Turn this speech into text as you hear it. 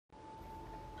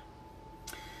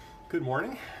Good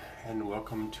morning and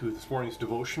welcome to this morning's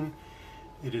devotion.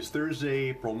 It is Thursday,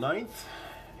 April 9th,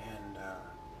 and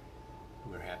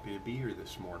we're happy to be here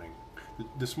this morning.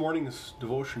 This morning's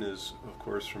devotion is, of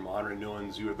course, from Henri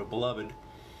Nouwen's You Are the Beloved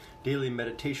Daily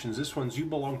Meditations. This one's You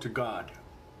Belong to God.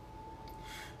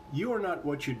 You are not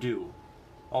what you do,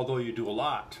 although you do a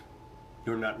lot.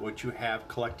 You're not what you have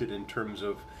collected in terms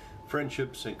of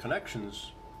friendships and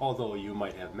connections, although you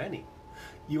might have many.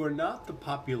 You are not the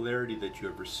popularity that you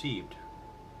have received.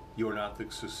 You are not the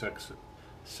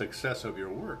success of your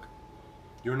work.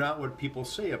 You're not what people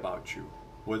say about you,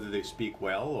 whether they speak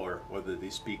well or whether they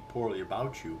speak poorly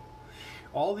about you.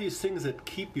 All these things that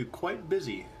keep you quite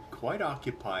busy, quite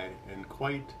occupied, and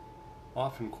quite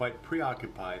often quite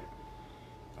preoccupied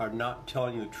are not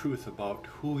telling the truth about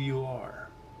who you are.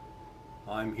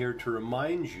 I'm here to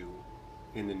remind you,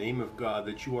 in the name of God,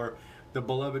 that you are the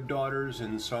beloved daughters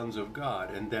and sons of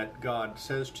God, and that God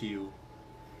says to you,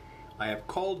 I have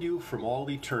called you from all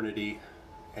eternity,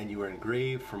 and you are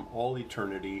engraved from all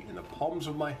eternity in the palms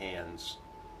of my hands.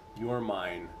 You are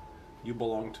mine. You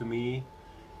belong to me,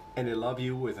 and I love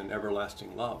you with an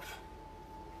everlasting love.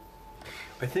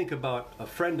 I think about a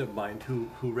friend of mine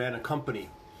who ran a company.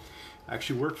 I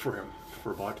actually worked for him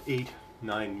for about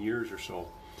 8-9 years or so.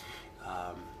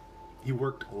 He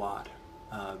worked a lot.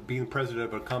 Being president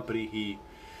of a company, he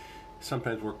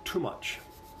sometimes worked too much.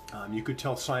 You could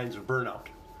tell signs of burnout.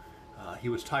 He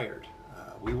was tired.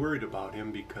 We worried about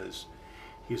him because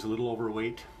he's a little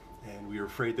overweight, and we were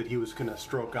afraid that he was going to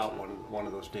stroke out one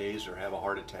of those days or have a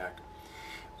heart attack.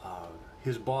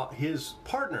 His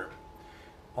partner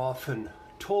often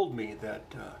told me that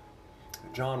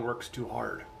John works too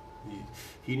hard.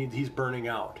 He's burning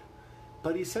out.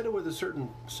 But he said it with a certain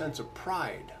sense of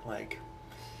pride, like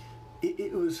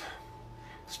it was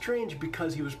strange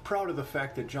because he was proud of the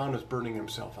fact that John was burning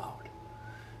himself out.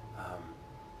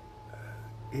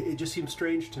 It just seemed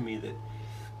strange to me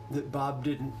that Bob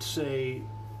didn't say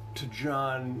to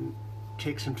John,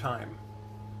 take some time,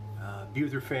 be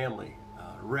with your family,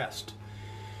 rest,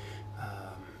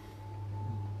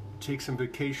 take some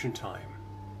vacation time.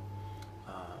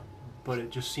 But it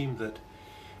just seemed that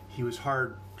he was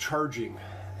hard charging,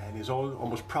 and he's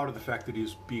almost proud of the fact that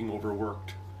he's being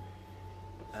overworked.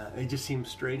 It just seems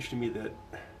strange to me that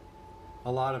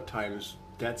a lot of times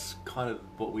that's kind of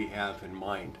what we have in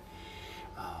mind.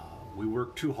 We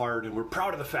work too hard, and we're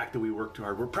proud of the fact that we work too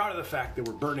hard. We're proud of the fact that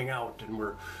we're burning out, and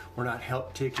we're not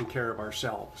taking care of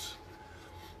ourselves,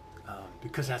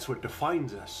 because that's what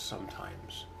defines us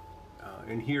sometimes.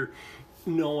 And here,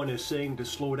 no one is saying to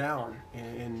slow down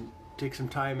and take some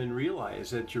time and realize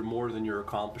that you're more than your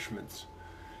accomplishments,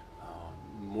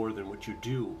 more than what you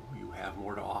do. You have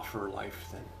more to offer life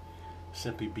than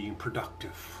simply being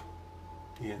productive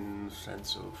in the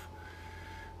sense of,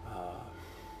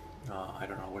 I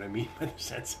don't know what I mean by the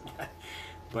sense of that,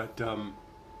 but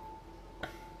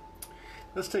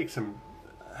let's take some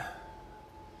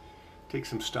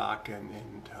stock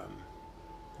and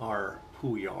who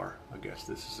we are. I guess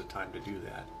this is the time to do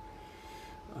that.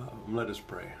 Let us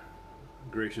pray.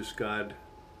 Gracious God,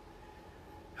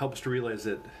 help us to realize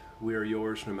that we are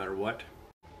yours no matter what,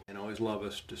 and always love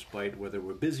us despite whether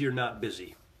we're busy or not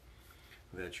busy,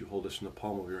 that you hold us in the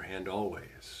palm of your hand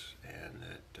always, and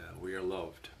that we are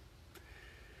loved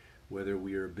whether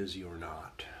we are busy or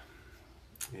not.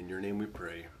 In your name we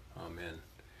pray. Amen.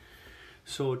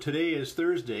 So today is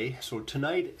Thursday, so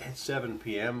tonight at 7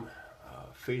 p.m.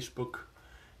 Facebook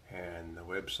and the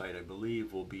website, I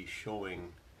believe, will be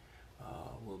showing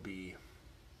the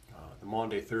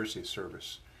Monday, Thursday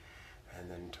service. And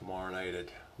then tomorrow night at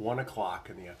 1 o'clock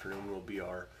in the afternoon will be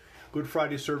our Good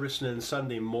Friday service, and then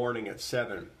Sunday morning at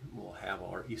 7 we'll have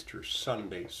our Easter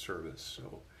Sunday service.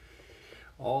 So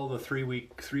all the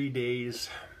 3 days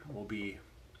will be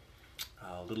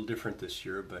a little different this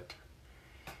year, but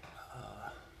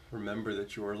remember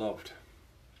that you are loved.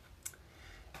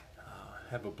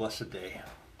 Have a blessed day.